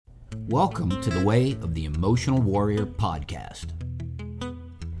Welcome to the Way of the Emotional Warrior podcast,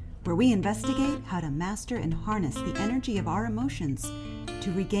 where we investigate how to master and harness the energy of our emotions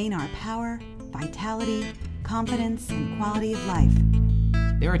to regain our power, vitality, confidence, and quality of life.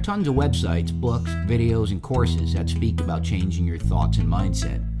 There are tons of websites, books, videos, and courses that speak about changing your thoughts and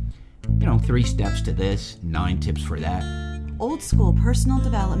mindset. 3 steps to this, 9 tips for that. Old school personal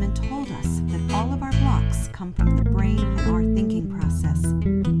development told us that all of our blocks come from the brain and our thinking process.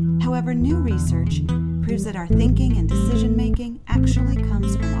 However, new research proves that our thinking and decision-making actually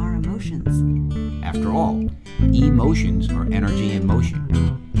comes from our emotions. After all, emotions are energy in motion.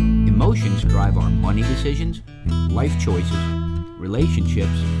 Emotions drive our money decisions, life choices,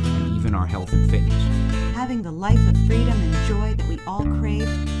 relationships, and even our health and fitness. Having the life of freedom and joy that we all crave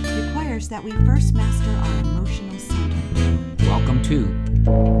requires that we first master our emotional center. Welcome to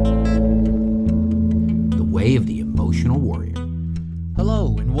the Way of the Emotional Warrior.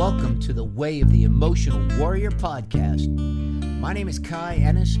 Hello, and welcome to the Way of the Emotional Warrior podcast. My name is Kai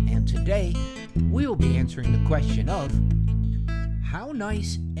Ennis, and today we will be answering the question of how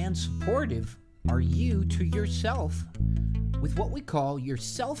nice and supportive are you to yourself with what we call your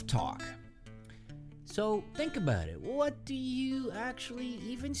self-talk. So think about it. What do you actually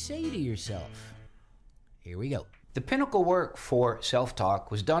even say to yourself? Here we go. The pinnacle work for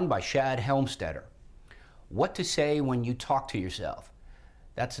self-talk was done by Shad Helmstetter. What to say when you talk to yourself.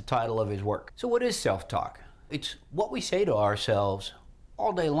 That's the title of his work. So what is self-talk? It's what we say to ourselves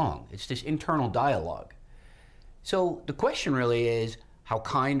all day long. It's this internal dialogue. So the question really is, how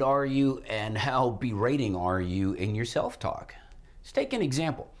kind are you and how berating are you in your self-talk? Let's take an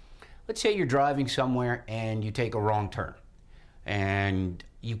example. Let's say you're driving somewhere and you take a wrong turn and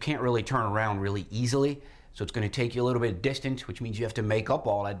you can't really turn around really easily. So it's going to take you a little bit of distance, which means you have to make up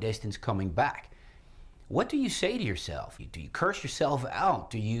all that distance coming back. What do you say to yourself? Do you curse yourself out?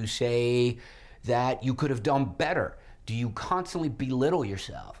 Do you say that you could have done better? Do you constantly belittle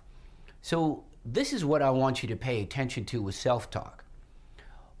yourself? So this is what I want you to pay attention to with self-talk.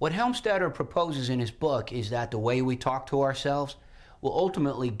 What Helmstetter proposes in his book is that the way we talk to ourselves will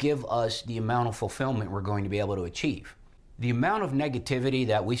ultimately give us the amount of fulfillment we're going to be able to achieve. The amount of negativity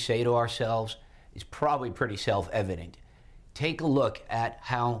that we say to ourselves is probably pretty self-evident. Take a look at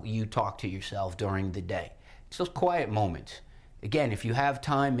how you talk to yourself during the day. It's those quiet moments. Again, if you have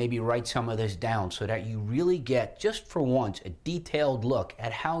time, maybe write some of this down so that you really get, just for once, a detailed look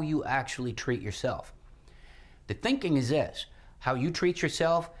at how you actually treat yourself. The thinking is this: how you treat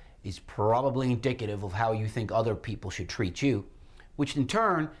yourself is probably indicative of how you think other people should treat you, which in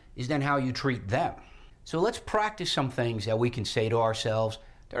turn is then how you treat them. So let's practice some things that we can say to ourselves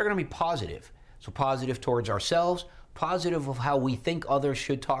that are going to be positive. So positive towards ourselves, positive of how we think others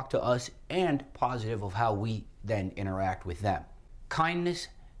should talk to us, and positive of how we then interact with them. Kindness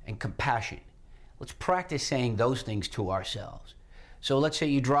and compassion. Let's practice saying those things to ourselves. So let's say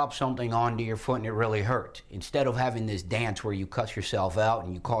you drop something onto your foot and it really hurt. Instead of having this dance where you cuss yourself out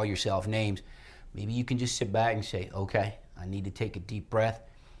and you call yourself names, maybe you can just sit back and say, okay, I need to take a deep breath.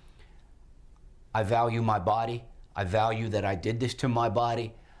 I value my body. I value that I did this to my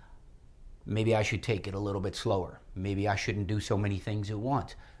body. Maybe I should take it a little bit slower. Maybe I shouldn't do so many things at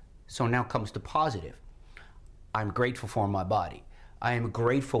once. So now comes the positive. I'm grateful for my body. I am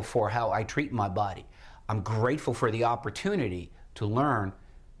grateful for how I treat my body. I'm grateful for the opportunity to learn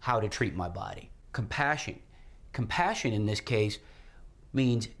how to treat my body. Compassion. Compassion in this case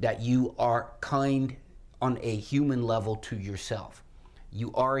means that you are kind on a human level to yourself.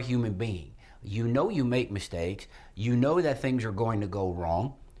 You are a human being. You know you make mistakes. You know that things are going to go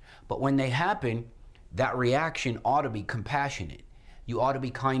wrong. But when they happen, that reaction ought to be compassionate. You ought to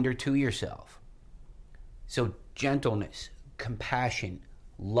be kinder to yourself. So gentleness, compassion,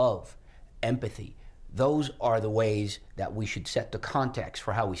 love, empathy, those are the ways that we should set the context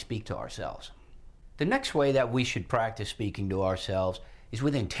for how we speak to ourselves. The next way that we should practice speaking to ourselves is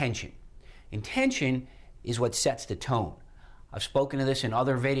with intention. Intention is what sets the tone. I've spoken of this in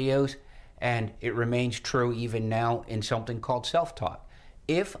other videos, and it remains true even now in something called self-talk.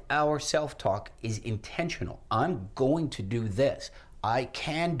 If our self-talk is intentional, I'm going to do this, I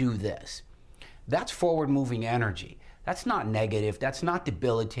can do this, that's forward-moving energy. That's not negative, that's not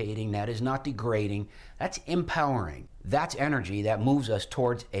debilitating, that is not degrading, that's empowering. That's energy that moves us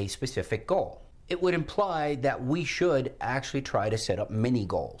towards a specific goal. It would imply that we should actually try to set up mini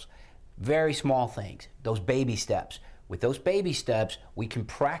goals, very small things, those baby steps. With those baby steps, we can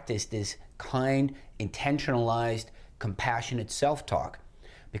practice this kind, intentionalized, compassionate self-talk.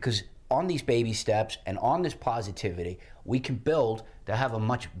 Because on these baby steps and on this positivity, we can build to have a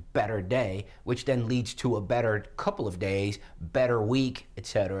much better day, which then leads to a better couple of days, better week,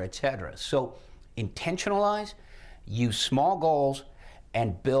 etc., etc. So intentionalize, use small goals,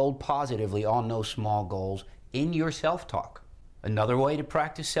 and build positively on those small goals in your self-talk. Another way to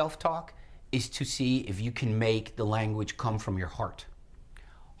practice self-talk is to see if you can make the language come from your heart.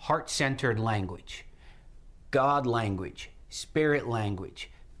 Heart-centered language, God language, spirit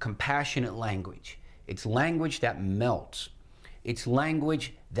language, compassionate language. It's language that melts. It's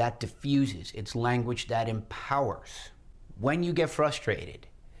language that diffuses. It's language that empowers. When you get frustrated,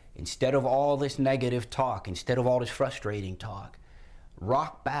 instead of all this negative talk, instead of all this frustrating talk,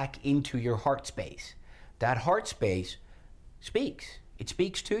 rock back into your heart space. That heart space speaks. It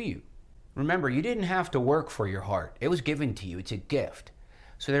speaks to you. Remember, you didn't have to work for your heart. It was given to you. It's a gift.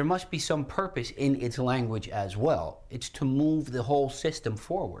 So there must be some purpose in its language as well. It's to move the whole system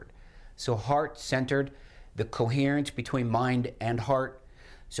forward. So heart-centered, the coherence between mind and heart.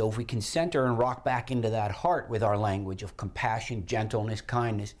 So if we can center and rock back into that heart with our language of compassion, gentleness,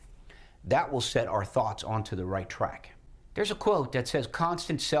 kindness, that will set our thoughts onto the right track. There's a quote that says,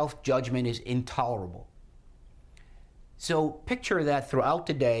 constant self-judgment is intolerable. So picture that throughout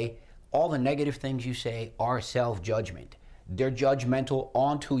the day, all the negative things you say are self-judgment. They're judgmental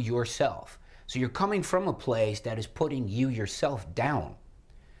onto yourself. So you're coming from a place that is putting you yourself down.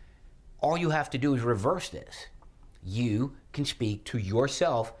 All you have to do is reverse this. You can speak to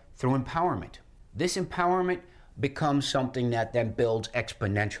yourself through empowerment. This empowerment becomes something that then builds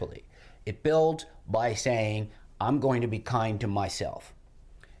exponentially. It builds by saying, I'm going to be kind to myself.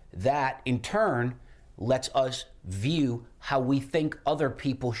 That, in turn, lets us view how we think other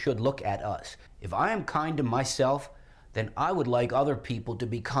people should look at us. If I am kind to myself, then I would like other people to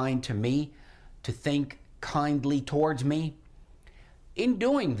be kind to me, to think kindly towards me. In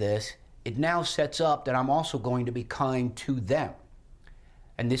doing this, it now sets up that I'm also going to be kind to them.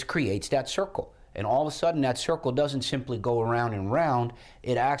 And this creates that circle. And all of a sudden, that circle doesn't simply go around and round,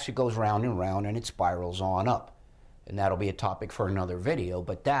 it actually goes round and round and it spirals on up. And that'll be a topic for another video,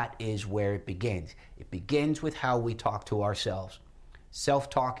 but that is where it begins. It begins with how we talk to ourselves.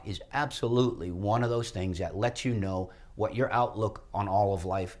 Self-talk is absolutely one of those things that lets you know what your outlook on all of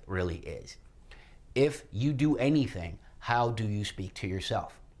life really is. If you do anything, how do you speak to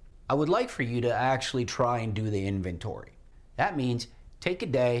yourself? I would like for you to actually try and do the inventory. That means take a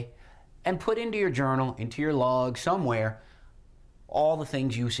day and put into your journal, into your log, somewhere, all the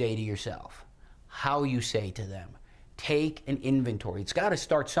things you say to yourself, how you say to them. Take an inventory. It's got to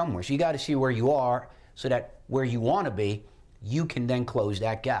start somewhere. So you got to see where you are so that where you want to be, you can then close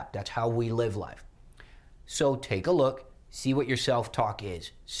that gap. That's how we live life. So take a look, see what your self-talk is,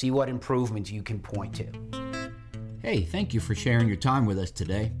 see what improvements you can point to. Hey, thank you for sharing your time with us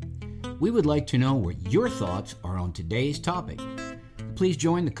today. We would like to know what your thoughts are on today's topic. Please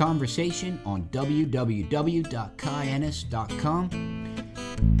join the conversation on www.kayennis.com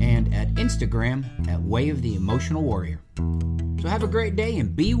and at Instagram at Way of the Emotional Warrior. So have a great day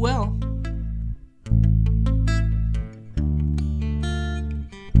and be well.